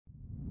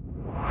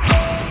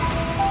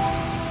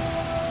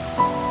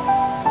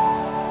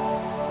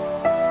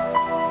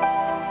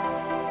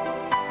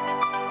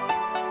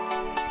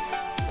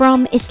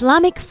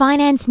Islamic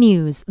Finance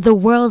News, the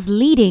world's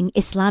leading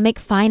Islamic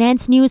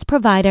finance news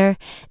provider,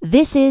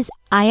 this is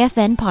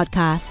IFN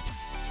Podcast.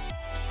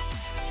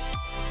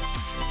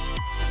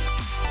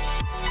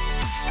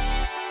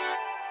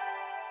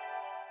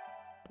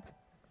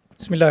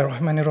 Bismillahir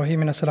Rahmanir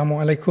Rahim and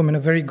Assalamu Alaikum, and a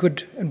very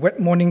good and wet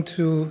morning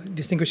to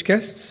distinguished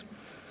guests.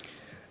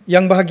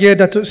 Yang Bahagia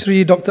Datuk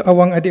Seri Dr.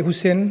 Awang Adik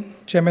Hussein,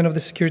 Chairman of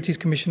the Securities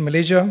Commission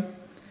Malaysia.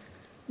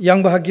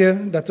 Yang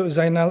Bahagia Datuk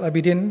Zainal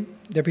Abidin,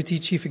 Deputy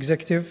Chief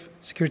Executive,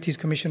 Securities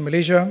Commission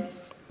Malaysia.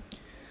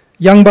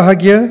 Yang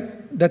Bahagia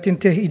Datin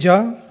Teh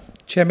Ija,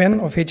 Chairman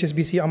of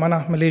HSBC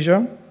Amanah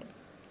Malaysia.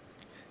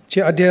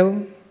 Cik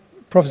Adil,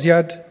 Prof.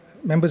 Ziad,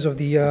 members of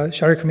the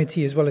Sharia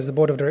Committee as well as the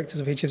Board of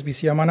Directors of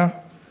HSBC Amanah.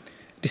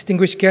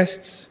 Distinguished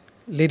guests,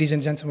 ladies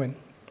and gentlemen.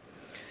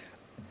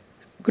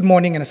 Good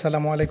morning and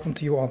Assalamu Alaikum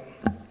to you all.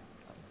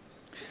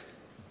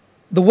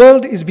 The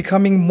world is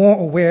becoming more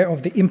aware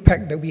of the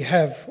impact that we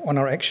have on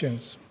our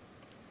actions.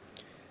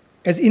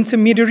 As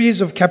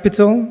intermediaries of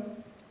capital,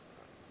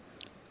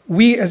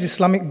 we as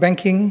Islamic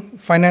banking,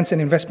 finance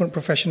and investment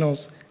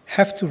professionals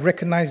have to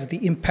recognize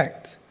the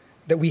impact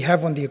that we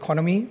have on the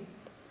economy,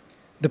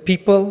 the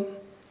people,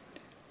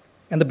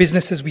 and the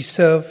businesses we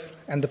serve,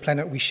 and the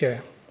planet we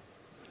share.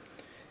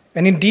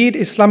 And indeed,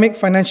 Islamic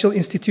financial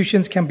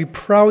institutions can be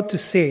proud to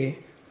say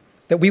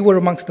that we were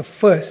amongst the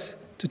first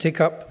to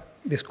take up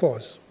this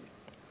cause.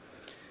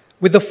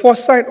 With the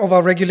foresight of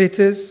our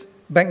regulators,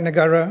 Bank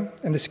Negara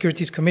and the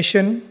Securities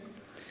Commission,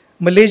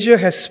 Malaysia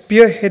has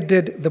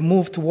spearheaded the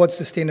move towards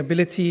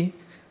sustainability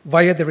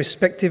via the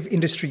respective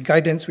industry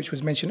guidance, which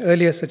was mentioned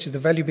earlier, such as the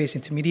value-based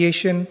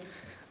intermediation,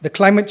 the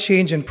climate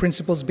change and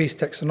principles-based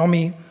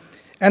taxonomy,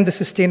 and the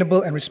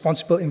Sustainable and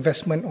Responsible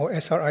Investment or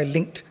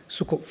SRI-linked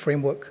Sukuk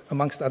framework,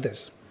 amongst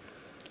others.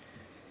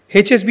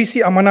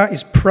 HSBC Amanah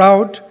is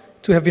proud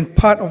to have been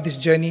part of this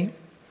journey,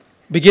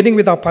 beginning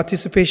with our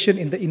participation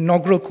in the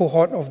inaugural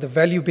cohort of the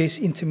value-based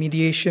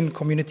intermediation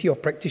community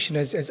of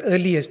practitioners as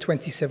early as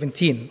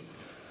 2017.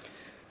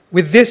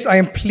 With this, I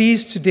am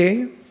pleased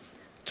today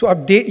to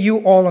update you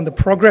all on the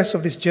progress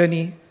of this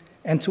journey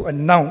and to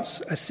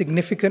announce a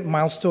significant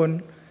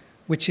milestone,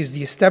 which is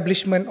the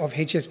establishment of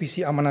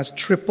HSBC Amanah's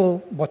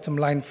triple bottom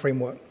line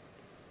framework.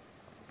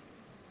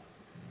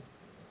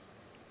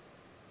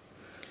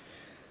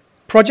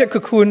 Project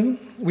Cocoon,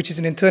 which is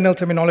an internal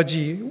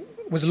terminology,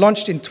 was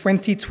launched in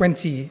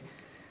 2020,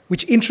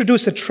 which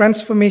introduced a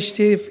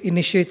transformative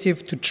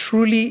initiative to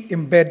truly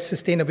embed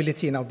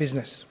sustainability in our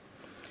business.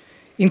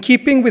 In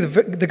keeping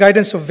with the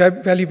guidance of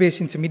value-based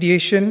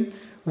intermediation,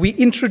 we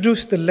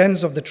introduced the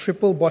lens of the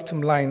triple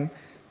bottom line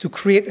to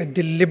create a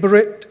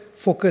deliberate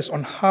focus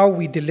on how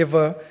we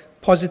deliver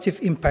positive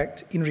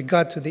impact in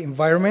regard to the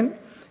environment,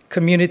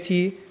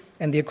 community,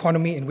 and the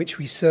economy in which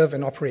we serve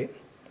and operate.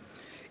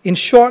 In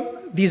short,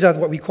 these are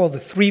what we call the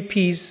 3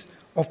 Ps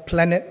of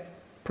planet,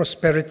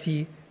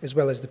 prosperity, as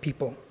well as the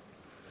people.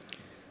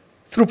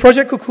 Through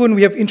Project Cocoon,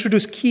 we have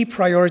introduced key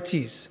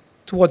priorities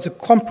towards a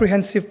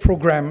comprehensive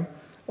program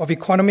of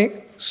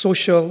economic,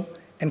 social,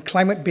 and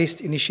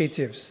climate-based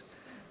initiatives.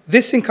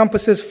 This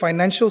encompasses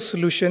financial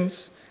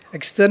solutions,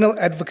 external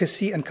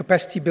advocacy and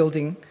capacity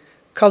building,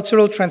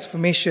 cultural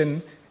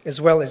transformation, as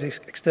well as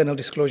external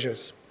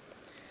disclosures.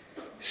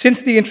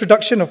 Since the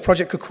introduction of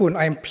Project Cocoon,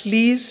 I am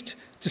pleased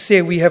to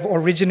say we have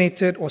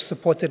originated or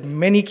supported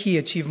many key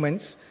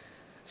achievements,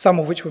 some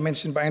of which were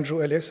mentioned by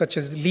Andrew earlier, such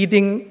as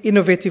leading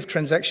innovative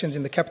transactions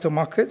in the capital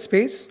market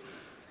space,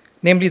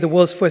 namely the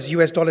world's first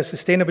US dollar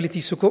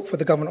sustainability sukuk for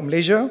the government of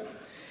Malaysia,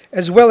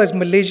 as well as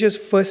Malaysia's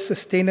first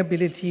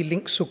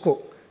sustainability-linked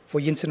sukuk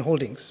for Yinson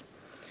Holdings.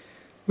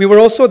 We were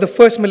also the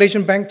first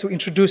Malaysian bank to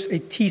introduce a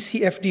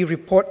TCFD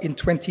report in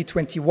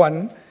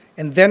 2021,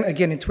 and then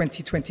again in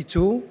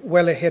 2022,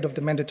 well ahead of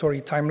the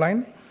mandatory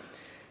timeline.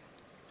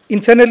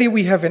 Internally,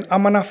 we have an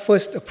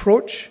Amanah-first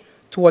approach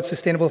towards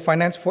sustainable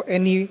finance for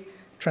any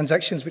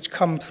transactions which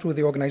come through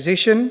the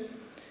organization.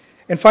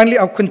 And finally,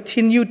 our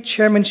continued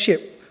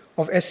chairmanship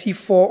of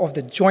SC4 of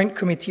the Joint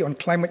Committee on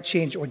Climate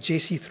Change, or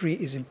JC3,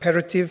 is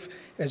imperative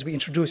as we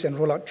introduce and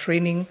roll out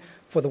training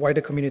for the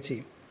wider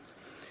community.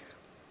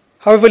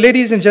 However,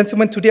 ladies and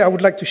gentlemen, today I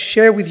would like to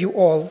share with you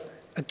all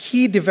a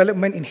key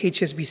development in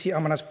HSBC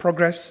Amanah's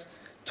progress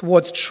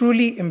towards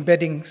truly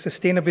embedding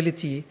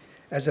sustainability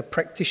as a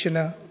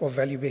practitioner of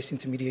value-based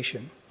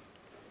intermediation.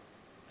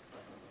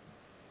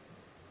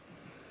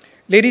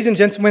 Ladies and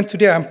gentlemen,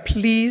 today I'm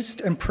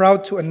pleased and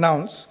proud to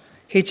announce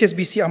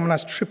HSBC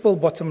Amanah's triple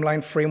bottom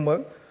line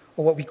framework,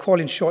 or what we call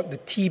in short the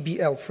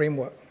TBL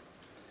framework.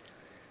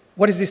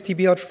 What is this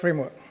TBL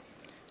framework?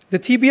 The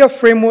TBL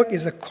framework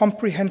is a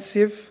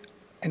comprehensive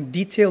and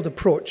detailed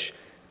approach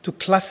to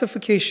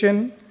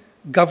classification,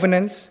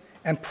 governance,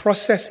 and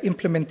process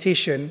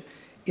implementation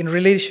in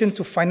relation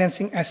to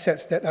financing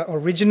assets that are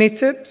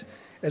originated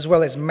as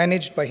well as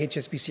managed by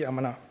HSBC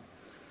Amanah.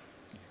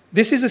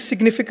 This is a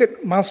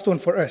significant milestone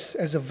for us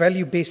as a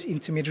value-based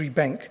intermediary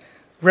bank,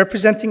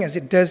 representing as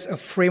it does a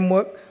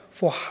framework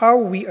for how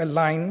we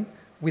align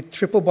with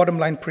triple bottom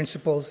line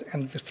principles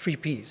and the 3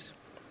 Ps.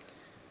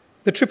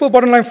 The triple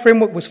bottom line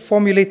framework was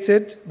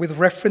formulated with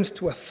reference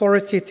to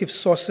authoritative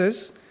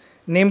sources,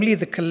 namely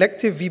the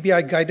collective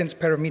VBI guidance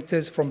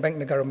parameters from Bank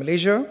Negara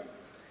Malaysia,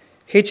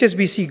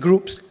 HSBC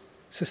Group's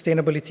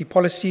sustainability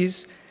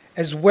policies,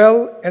 as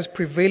well as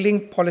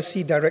prevailing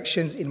policy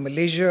directions in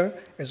Malaysia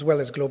as well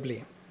as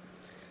globally.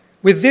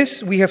 With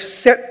this, we have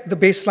set the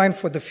baseline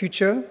for the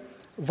future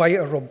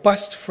via a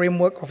robust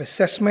framework of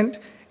assessment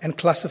and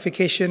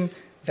classification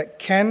that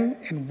can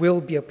and will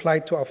be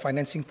applied to our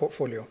financing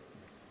portfolio.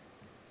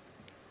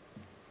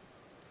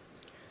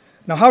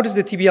 Now, how does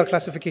the TBL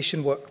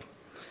classification work?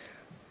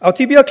 Our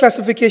TBL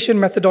classification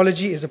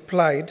methodology is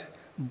applied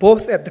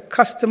both at the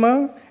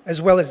customer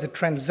as well as the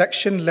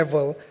transaction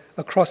level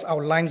across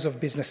our lines of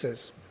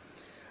businesses.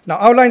 Now,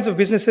 our lines of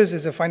businesses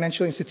as a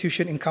financial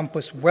institution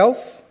encompass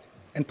wealth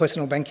and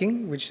personal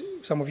banking, which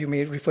some of you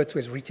may refer to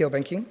as retail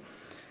banking,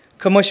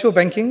 commercial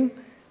banking,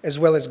 as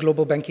well as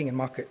global banking and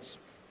markets.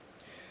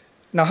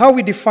 Now, how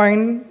we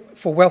define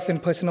for wealth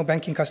and personal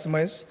banking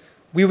customers,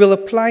 we will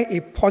apply a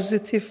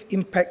positive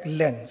impact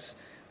lens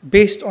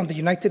based on the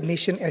United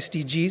Nations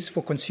SDGs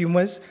for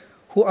consumers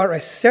who are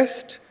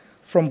assessed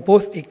from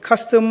both a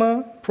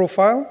customer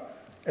profile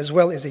as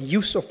well as a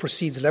use of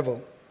proceeds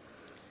level.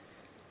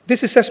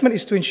 This assessment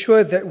is to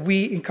ensure that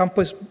we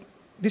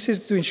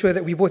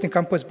both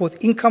encompass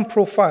both income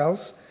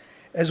profiles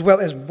as well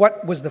as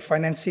what was the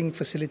financing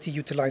facility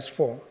utilized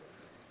for,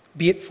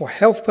 be it for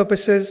health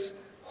purposes,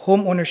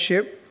 home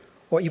ownership,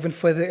 or even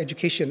further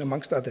education,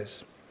 amongst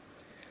others.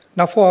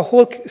 Now, for our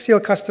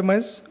wholesale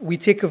customers, we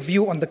take a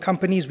view on the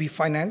companies we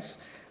finance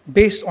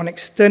based on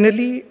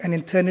externally and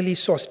internally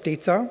sourced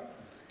data,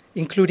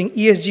 including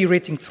ESG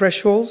rating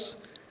thresholds,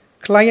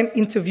 client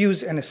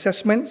interviews and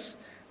assessments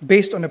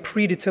based on a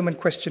predetermined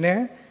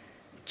questionnaire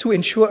to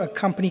ensure a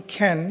company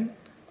can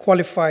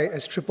qualify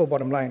as triple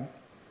bottom line.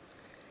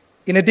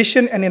 In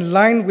addition, and in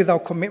line with our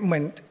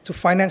commitment to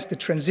finance the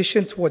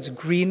transition towards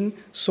green,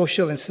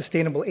 social, and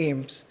sustainable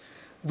aims,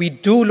 we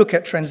do look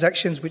at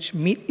transactions which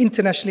meet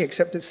internationally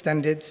accepted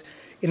standards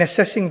in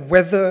assessing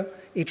whether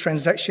a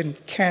transaction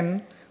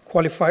can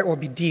qualify or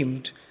be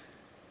deemed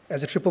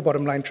as a triple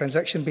bottom line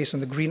transaction based on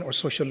the green or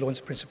social loans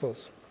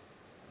principles.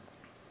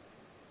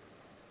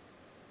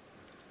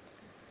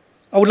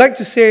 I would like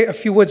to say a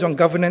few words on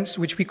governance,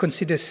 which we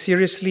consider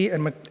seriously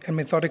and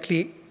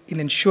methodically in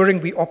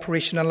ensuring we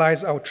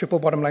operationalize our triple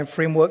bottom line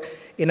framework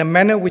in a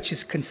manner which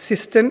is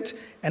consistent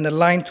and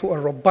aligned to a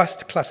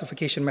robust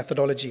classification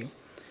methodology.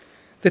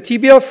 The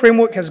TBL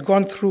framework has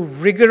gone through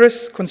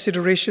rigorous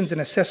considerations and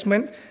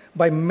assessment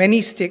by many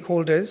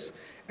stakeholders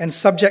and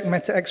subject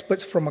matter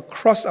experts from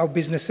across our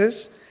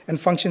businesses and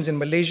functions in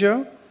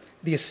Malaysia,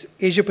 the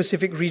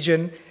Asia-Pacific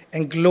region,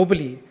 and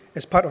globally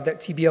as part of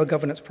that TBL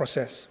governance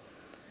process.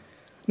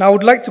 Now, I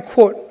would like to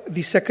quote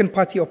the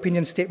second-party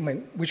opinion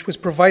statement, which was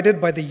provided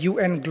by the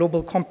UN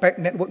Global Compact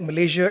Network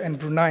Malaysia and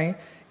Brunei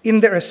in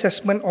their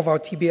assessment of our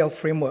TBL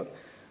framework,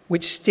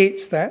 which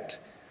states that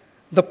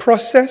the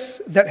process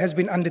that has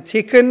been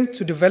undertaken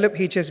to develop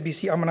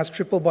HSBC Amanah's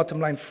triple bottom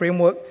line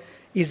framework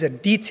is a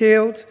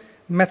detailed,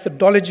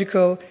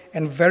 methodological,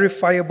 and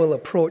verifiable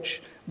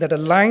approach that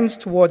aligns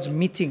towards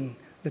meeting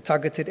the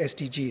targeted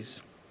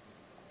SDGs.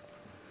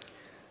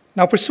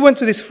 Now, pursuant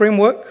to this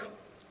framework,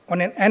 on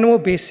an annual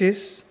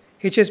basis,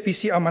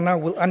 HSBC Amanah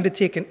will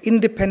undertake an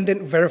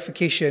independent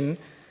verification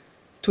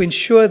to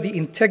ensure the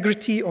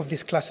integrity of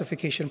this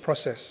classification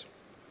process.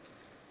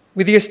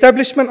 With the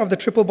establishment of the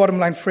triple bottom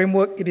line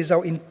framework, it is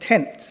our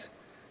intent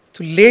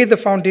to lay the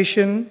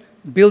foundation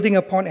building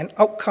upon an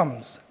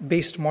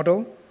outcomes-based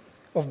model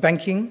of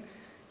banking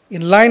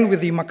in line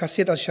with the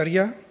Maqasid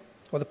al-Sharia,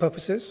 or the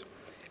purposes,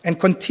 and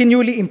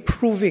continually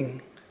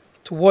improving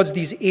towards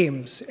these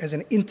aims as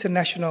an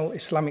international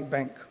Islamic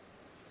bank.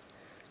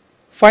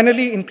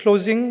 Finally, in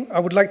closing, I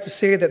would like to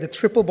say that the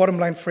triple bottom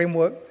line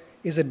framework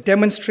is a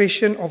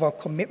demonstration of our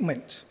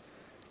commitment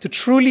to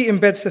truly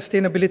embed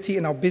sustainability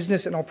in our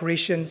business and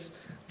operations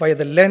via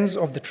the lens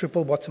of the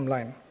triple bottom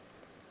line.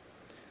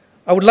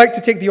 I would like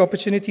to take the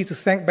opportunity to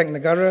thank Bank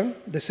Negara,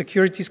 the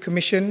Securities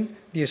Commission,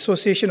 the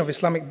Association of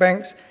Islamic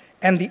Banks,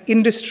 and the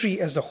industry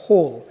as a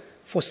whole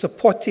for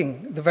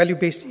supporting the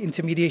value-based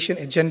intermediation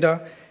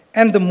agenda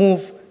and the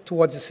move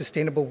towards a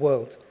sustainable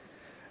world.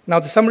 Now,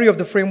 the summary of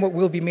the framework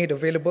will be made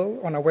available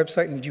on our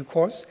website in due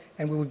course,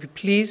 and we will be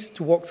pleased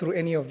to walk through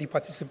any of the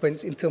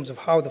participants in terms of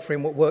how the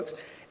framework works.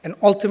 And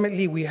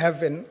ultimately, we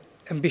have an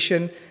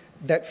ambition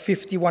that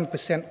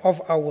 51% of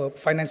our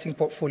financing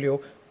portfolio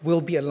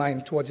will be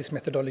aligned towards this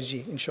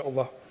methodology,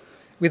 inshallah.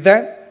 With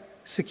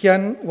that,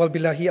 sekian wal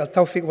billahi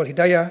al-tawfiq wal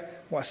hidayah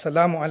wa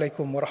assalamu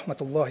alaikum wa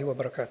rahmatullahi wa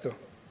barakatuh.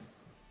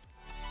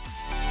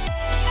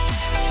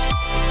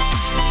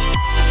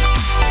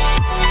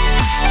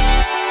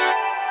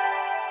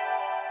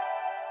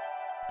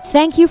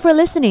 Thank you for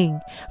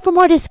listening. For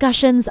more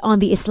discussions on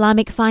the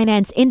Islamic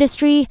finance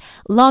industry,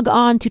 log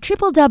on to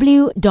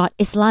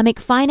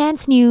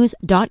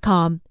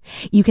www.islamicfinancenews.com.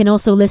 You can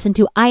also listen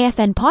to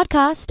IFN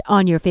Podcast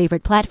on your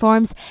favorite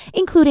platforms,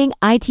 including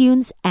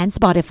iTunes and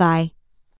Spotify.